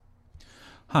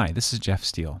Hi, this is Jeff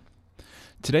Steele.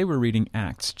 Today we're reading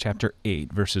Acts chapter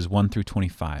 8, verses 1 through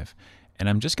 25, and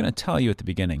I'm just going to tell you at the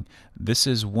beginning, this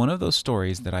is one of those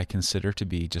stories that I consider to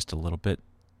be just a little bit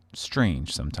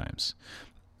strange sometimes.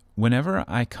 Whenever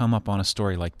I come up on a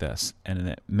story like this, and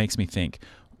it makes me think,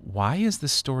 why is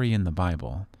this story in the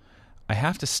Bible? I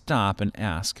have to stop and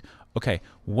ask, okay,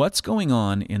 what's going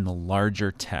on in the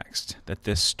larger text that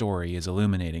this story is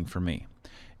illuminating for me?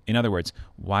 In other words,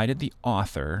 why did the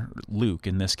author, Luke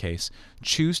in this case,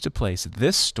 choose to place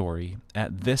this story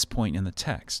at this point in the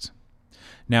text?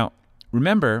 Now,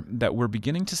 remember that we're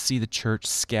beginning to see the church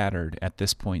scattered at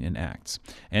this point in Acts.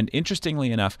 And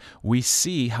interestingly enough, we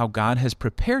see how God has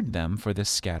prepared them for this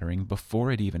scattering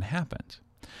before it even happened.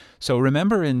 So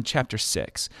remember in chapter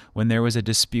 6, when there was a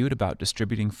dispute about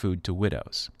distributing food to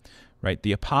widows, right?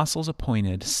 The apostles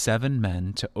appointed 7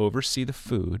 men to oversee the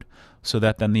food so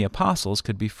that then the apostles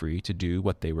could be free to do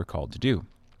what they were called to do.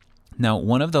 Now,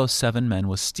 one of those 7 men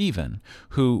was Stephen,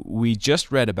 who we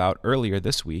just read about earlier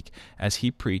this week as he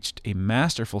preached a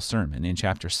masterful sermon in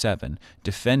chapter 7,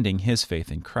 defending his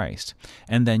faith in Christ.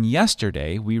 And then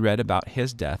yesterday, we read about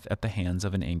his death at the hands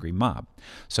of an angry mob.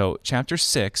 So chapter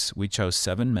 6, we chose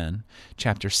 7 men.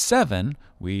 Chapter 7,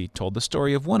 we told the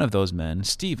story of one of those men,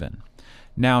 Stephen.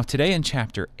 Now, today in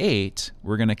chapter 8,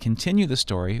 we're going to continue the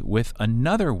story with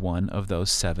another one of those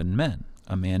 7 men,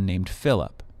 a man named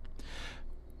Philip.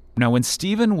 Now, when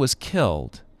Stephen was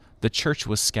killed, the church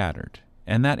was scattered,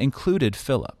 and that included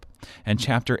Philip. And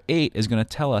chapter 8 is going to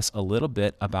tell us a little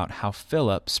bit about how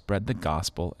Philip spread the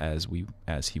gospel as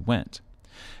he went.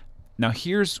 Now,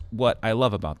 here's what I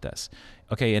love about this.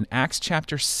 Okay, in Acts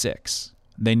chapter 6,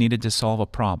 they needed to solve a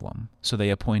problem, so they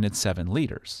appointed 7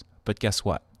 leaders. But guess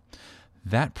what?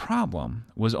 That problem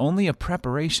was only a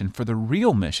preparation for the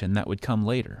real mission that would come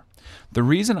later. The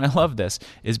reason I love this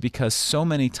is because so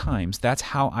many times that's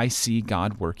how I see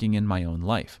God working in my own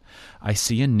life. I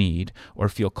see a need or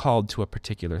feel called to a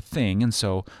particular thing, and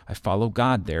so I follow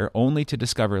God there, only to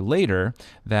discover later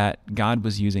that God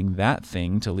was using that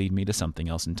thing to lead me to something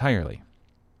else entirely.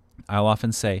 I'll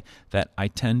often say that I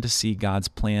tend to see God's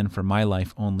plan for my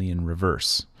life only in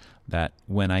reverse, that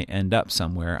when I end up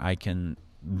somewhere, I can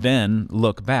then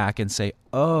look back and say,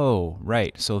 oh,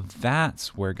 right, so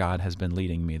that's where God has been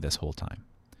leading me this whole time.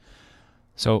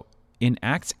 So in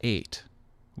Acts 8,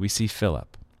 we see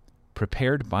Philip,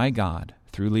 prepared by God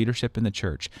through leadership in the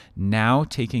church, now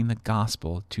taking the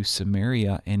gospel to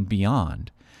Samaria and beyond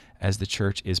as the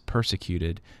church is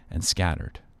persecuted and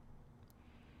scattered.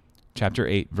 Chapter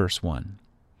 8, verse 1.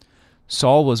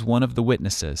 Saul was one of the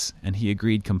witnesses, and he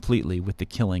agreed completely with the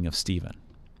killing of Stephen.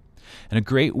 And a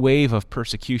great wave of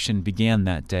persecution began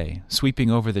that day, sweeping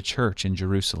over the church in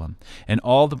Jerusalem, and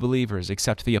all the believers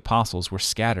except the apostles were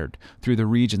scattered through the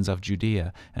regions of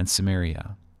Judea and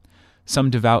Samaria. Some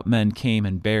devout men came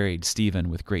and buried Stephen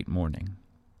with great mourning.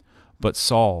 But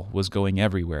Saul was going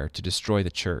everywhere to destroy the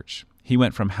church. He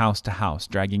went from house to house,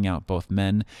 dragging out both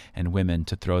men and women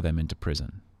to throw them into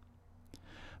prison.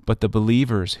 But the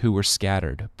believers who were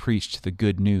scattered preached the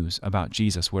good news about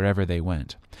Jesus wherever they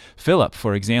went. Philip,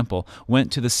 for example,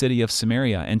 went to the city of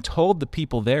Samaria and told the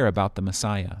people there about the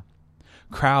Messiah.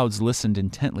 Crowds listened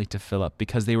intently to Philip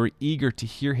because they were eager to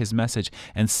hear his message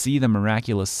and see the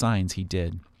miraculous signs he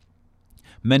did.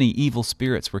 Many evil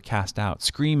spirits were cast out,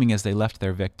 screaming as they left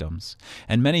their victims,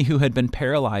 and many who had been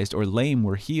paralyzed or lame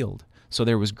were healed, so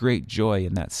there was great joy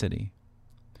in that city.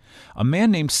 A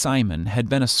man named Simon had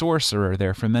been a sorcerer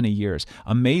there for many years,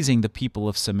 amazing the people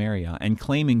of Samaria and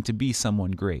claiming to be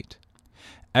someone great.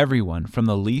 Everyone, from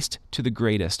the least to the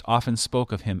greatest, often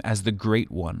spoke of him as the Great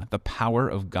One, the power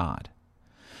of God.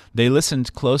 They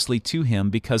listened closely to him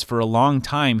because for a long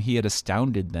time he had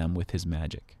astounded them with his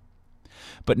magic.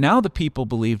 But now the people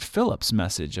believed Philip's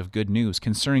message of good news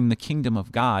concerning the kingdom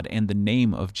of God and the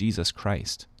name of Jesus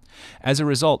Christ. As a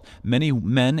result, many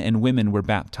men and women were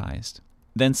baptized.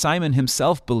 Then Simon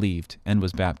himself believed and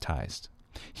was baptized.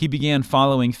 He began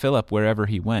following Philip wherever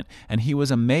he went, and he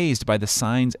was amazed by the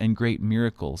signs and great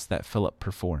miracles that Philip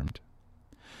performed.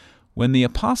 When the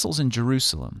apostles in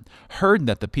Jerusalem heard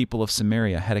that the people of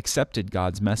Samaria had accepted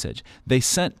God's message, they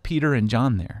sent Peter and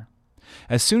John there.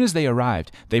 As soon as they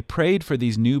arrived, they prayed for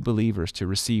these new believers to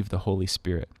receive the Holy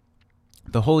Spirit.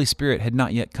 The Holy Spirit had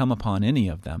not yet come upon any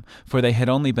of them, for they had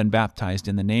only been baptized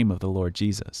in the name of the Lord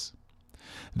Jesus.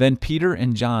 Then Peter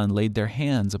and John laid their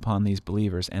hands upon these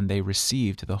believers, and they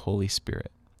received the Holy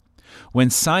Spirit. When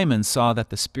Simon saw that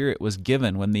the Spirit was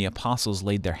given when the apostles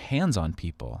laid their hands on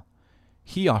people,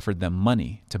 he offered them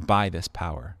money to buy this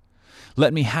power.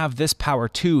 "Let me have this power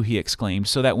too," he exclaimed,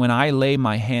 "so that when I lay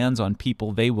my hands on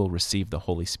people, they will receive the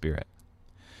Holy Spirit."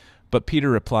 But Peter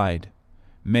replied,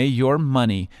 May your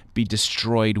money be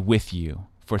destroyed with you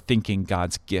for thinking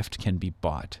God's gift can be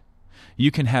bought.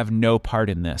 You can have no part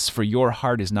in this, for your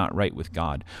heart is not right with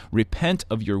God. Repent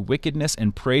of your wickedness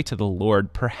and pray to the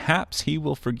Lord. Perhaps he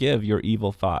will forgive your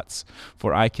evil thoughts,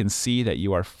 for I can see that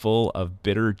you are full of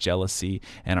bitter jealousy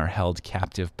and are held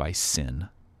captive by sin.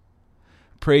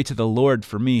 Pray to the Lord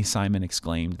for me, Simon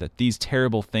exclaimed, that these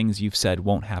terrible things you've said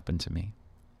won't happen to me.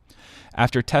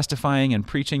 After testifying and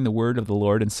preaching the word of the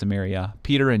Lord in Samaria,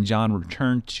 Peter and John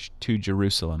returned to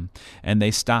Jerusalem, and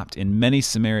they stopped in many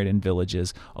Samaritan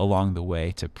villages along the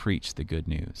way to preach the good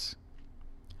news.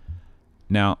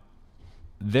 Now,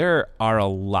 there are a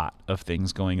lot of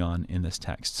things going on in this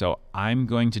text, so I'm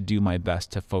going to do my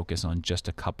best to focus on just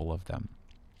a couple of them.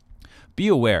 Be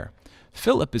aware,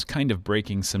 Philip is kind of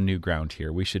breaking some new ground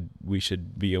here. We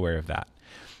should be aware of that.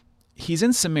 He's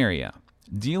in Samaria,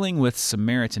 dealing with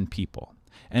Samaritan people.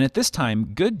 And at this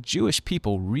time, good Jewish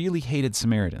people really hated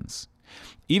Samaritans.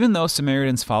 Even though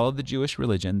Samaritans followed the Jewish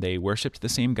religion, they worshipped the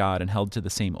same God and held to the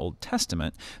same Old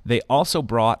Testament, they also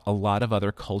brought a lot of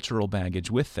other cultural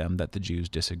baggage with them that the Jews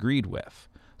disagreed with.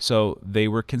 So they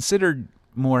were considered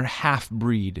more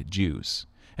half-breed Jews,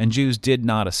 and Jews did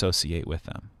not associate with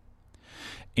them.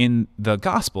 In the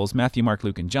Gospels, Matthew, Mark,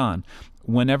 Luke, and John,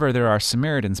 whenever there are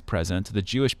Samaritans present, the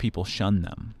Jewish people shun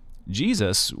them.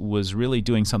 Jesus was really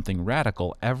doing something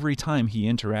radical every time he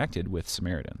interacted with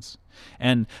Samaritans.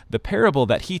 And the parable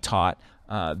that he taught,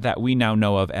 that we now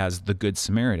know of as the Good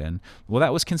Samaritan, well,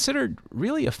 that was considered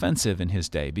really offensive in his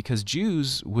day because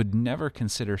Jews would never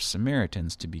consider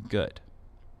Samaritans to be good.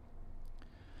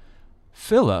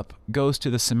 Philip goes to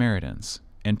the Samaritans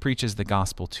and preaches the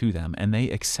gospel to them, and they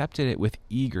accepted it with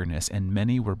eagerness, and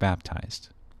many were baptized.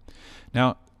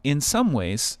 Now, in some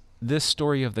ways, this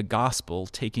story of the gospel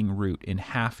taking root in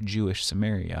half-Jewish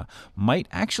Samaria might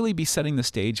actually be setting the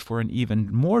stage for an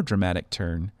even more dramatic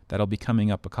turn that'll be coming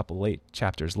up a couple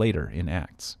chapters later in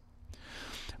Acts.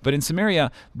 But in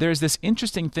Samaria, there's this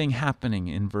interesting thing happening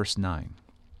in verse 9.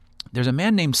 There's a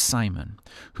man named Simon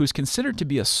who's considered to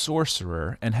be a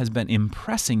sorcerer and has been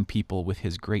impressing people with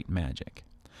his great magic.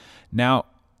 Now,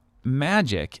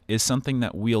 magic is something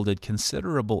that wielded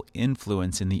considerable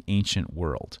influence in the ancient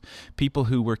world. People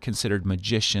who were considered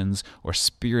magicians or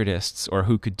spiritists or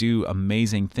who could do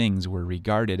amazing things were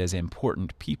regarded as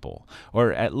important people,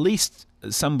 or at least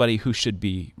somebody who should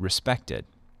be respected.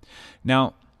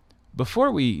 Now,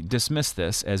 before we dismiss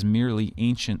this as merely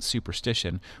ancient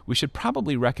superstition, we should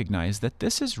probably recognize that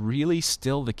this is really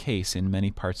still the case in many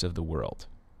parts of the world.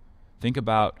 Think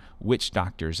about witch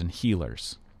doctors and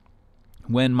healers.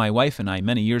 When my wife and I,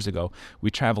 many years ago, we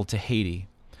traveled to Haiti,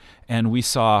 and we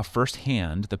saw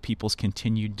firsthand the people's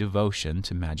continued devotion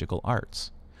to magical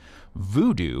arts.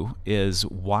 Voodoo is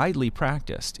widely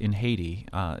practiced in Haiti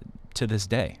to this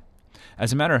day.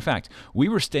 As a matter of fact, we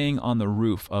were staying on the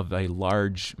roof of a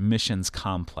large missions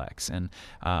complex, and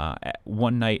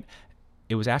one night,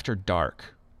 it was after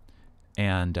dark,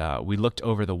 and we looked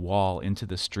over the wall into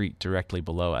the street directly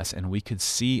below us, and we could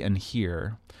see and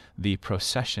hear the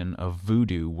procession of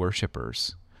voodoo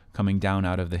worshipers coming down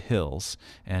out of the hills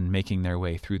and making their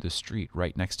way through the street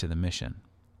right next to the mission.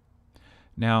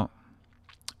 Now,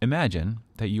 imagine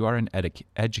that you are an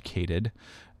educated,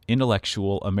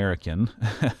 intellectual American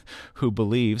who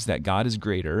believes that God is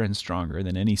greater and stronger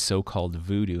than any so-called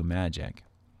voodoo magic.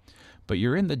 But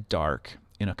you're in the dark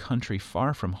in a country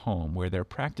far from home where they're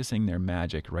practicing their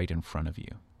magic right in front of you.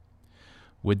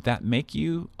 Would that make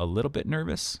you a little bit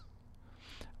nervous?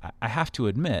 I have to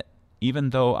admit, even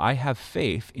though I have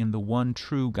faith in the one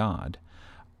true God,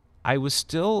 I was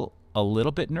still a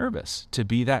little bit nervous to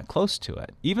be that close to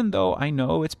it. Even though I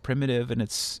know it's primitive and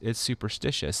it's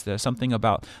superstitious, there's something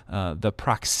about the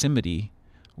proximity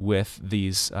with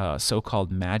these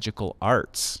so-called magical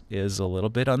arts is a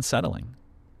little bit unsettling.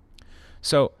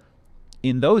 So,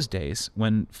 in those days,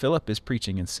 when Philip is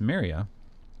preaching in Samaria,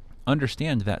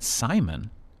 understand that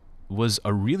Simon was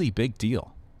a really big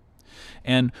deal.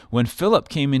 And when Philip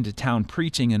came into town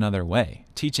preaching another way,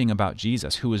 teaching about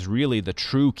Jesus, who was really the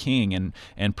true king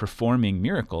and performing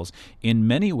miracles, in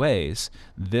many ways,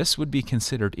 this would be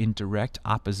considered in direct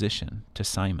opposition to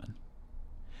Simon.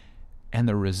 And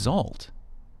the result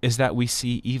is that we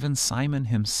see even Simon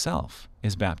himself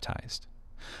is baptized.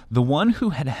 The one who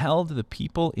had held the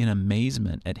people in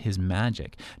amazement at his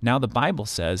magic, now the Bible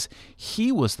says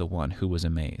he was the one who was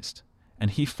amazed,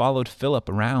 and he followed Philip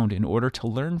around in order to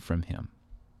learn from him.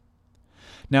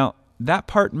 Now, that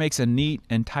part makes a neat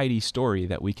and tidy story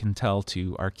that we can tell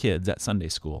to our kids at Sunday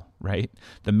school, right?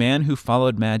 The man who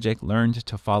followed magic learned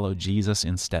to follow Jesus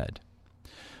instead.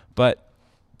 But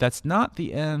that's not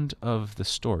the end of the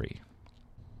story.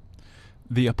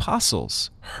 the apostles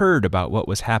heard about what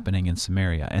was happening in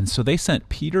Samaria, and so they sent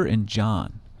Peter and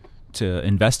John to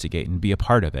investigate and be a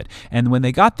part of it. And when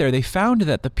they got there, they found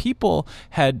that the people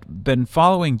had been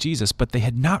following Jesus, but they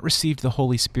had not received the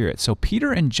Holy Spirit. So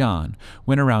Peter and John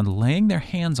went around laying their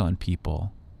hands on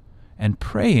people and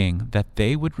praying that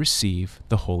they would receive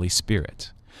the Holy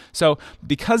Spirit. So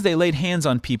because they laid hands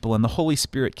on people and the Holy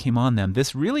Spirit came on them,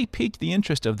 this really piqued the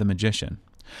interest of the magician.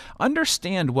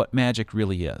 Understand what magic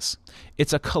really is.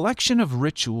 It's a collection of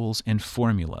rituals and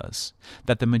formulas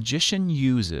that the magician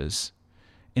uses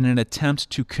in an attempt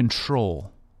to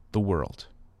control the world,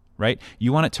 right?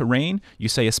 You want it to rain, you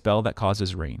say a spell that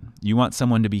causes rain. You want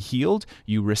someone to be healed,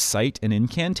 you recite an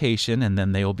incantation and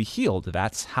then they will be healed.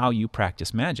 That's how you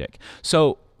practice magic.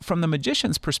 So from the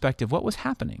magician's perspective, what was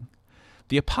happening?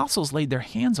 The apostles laid their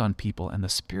hands on people and the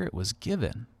Spirit was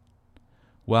given.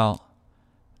 Well,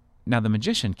 now the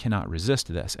magician cannot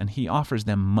resist this, and he offers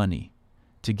them money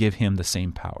to give him the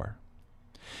same power.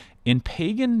 In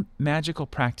pagan magical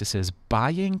practices,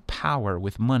 buying power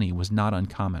with money was not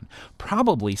uncommon.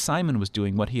 Probably Simon was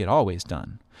doing what he had always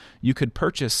done. You could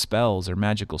purchase spells or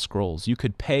magical scrolls. You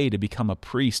could pay to become a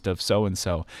priest of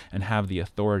so-and-so and have the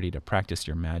authority to practice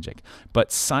your magic.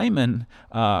 But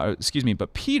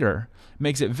Peter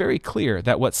makes it very clear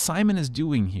that what Simon is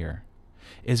doing here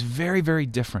is very, very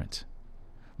different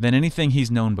than anything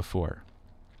he's known before.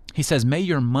 He says, "May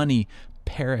your money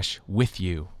perish with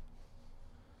you."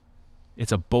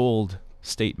 It's a bold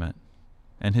statement,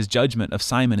 and his judgment of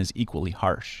Simon is equally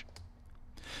harsh.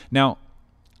 Now,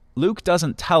 Luke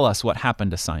doesn't tell us what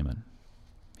happened to Simon.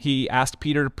 He asked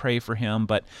Peter to pray for him,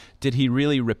 but did he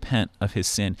really repent of his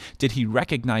sin? Did he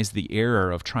recognize the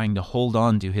error of trying to hold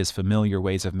on to his familiar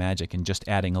ways of magic and just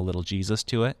adding a little Jesus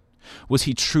to it? Was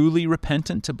he truly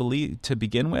repentant to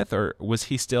begin with, or was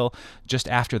he still just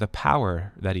after the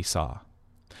power that he saw?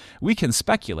 We can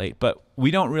speculate, but we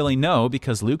don't really know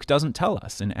because Luke doesn't tell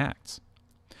us in Acts.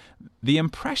 The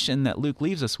impression that Luke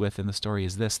leaves us with in the story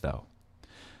is this, though,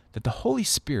 that the Holy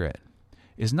Spirit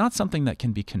is not something that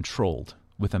can be controlled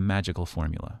with a magical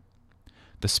formula.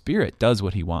 The Spirit does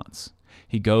what he wants.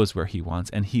 He goes where he wants,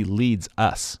 and he leads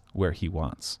us where he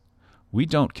wants. We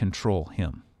don't control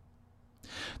him.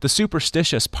 The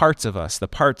superstitious parts of us, the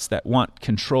parts that want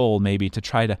control maybe to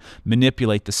try to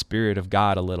manipulate the Spirit of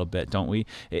God a little bit, don't we?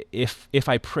 If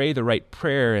I pray the right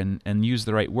prayer and use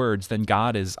the right words, then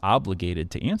God is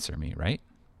obligated to answer me, right?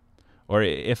 Or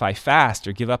if I fast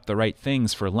or give up the right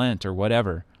things for Lent or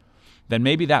whatever, then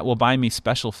maybe that will buy me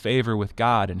special favor with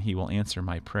God and he will answer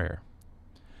my prayer.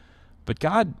 But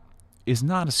God is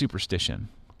not a superstition.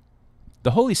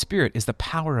 The Holy Spirit is the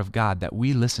power of God that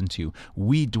we listen to,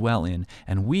 we dwell in,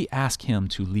 and we ask him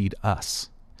to lead us.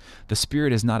 The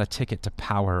Spirit is not a ticket to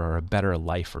power or a better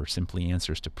life or simply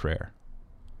answers to prayer.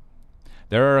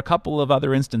 There are a couple of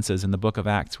other instances in the book of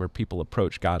Acts where people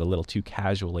approach God a little too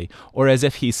casually or as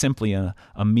if he's simply a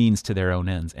means to their own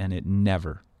ends, and it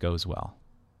never goes well.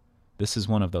 This is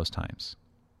one of those times.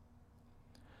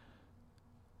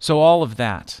 So all of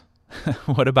that,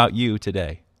 what about you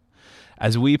today?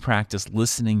 As we practice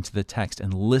listening to the text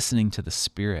and listening to the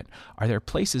Spirit, are there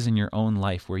places in your own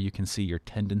life where you can see your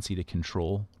tendency to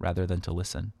control rather than to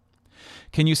listen?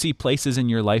 Can you see places in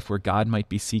your life where God might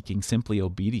be seeking simply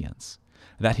obedience,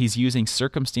 that he's using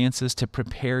circumstances to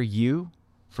prepare you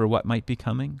for what might be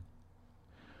coming?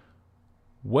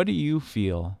 What do you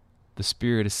feel the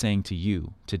Spirit is saying to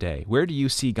you today? Where do you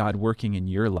see God working in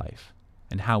your life,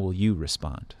 and how will you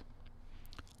respond?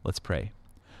 Let's pray.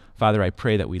 Father, I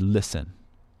pray that we listen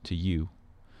to you,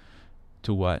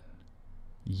 to what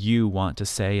you want to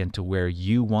say and to where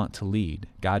you want to lead.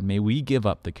 God, may we give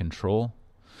up the control.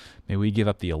 May we give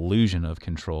up the illusion of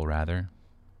control, rather,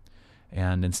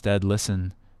 and instead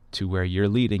listen to where you're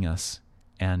leading us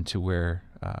and to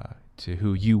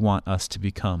who you want us to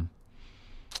become.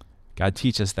 God,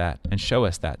 teach us that and show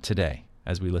us that today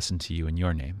as we listen to you in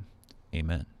your name.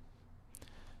 Amen.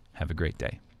 Have a great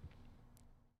day.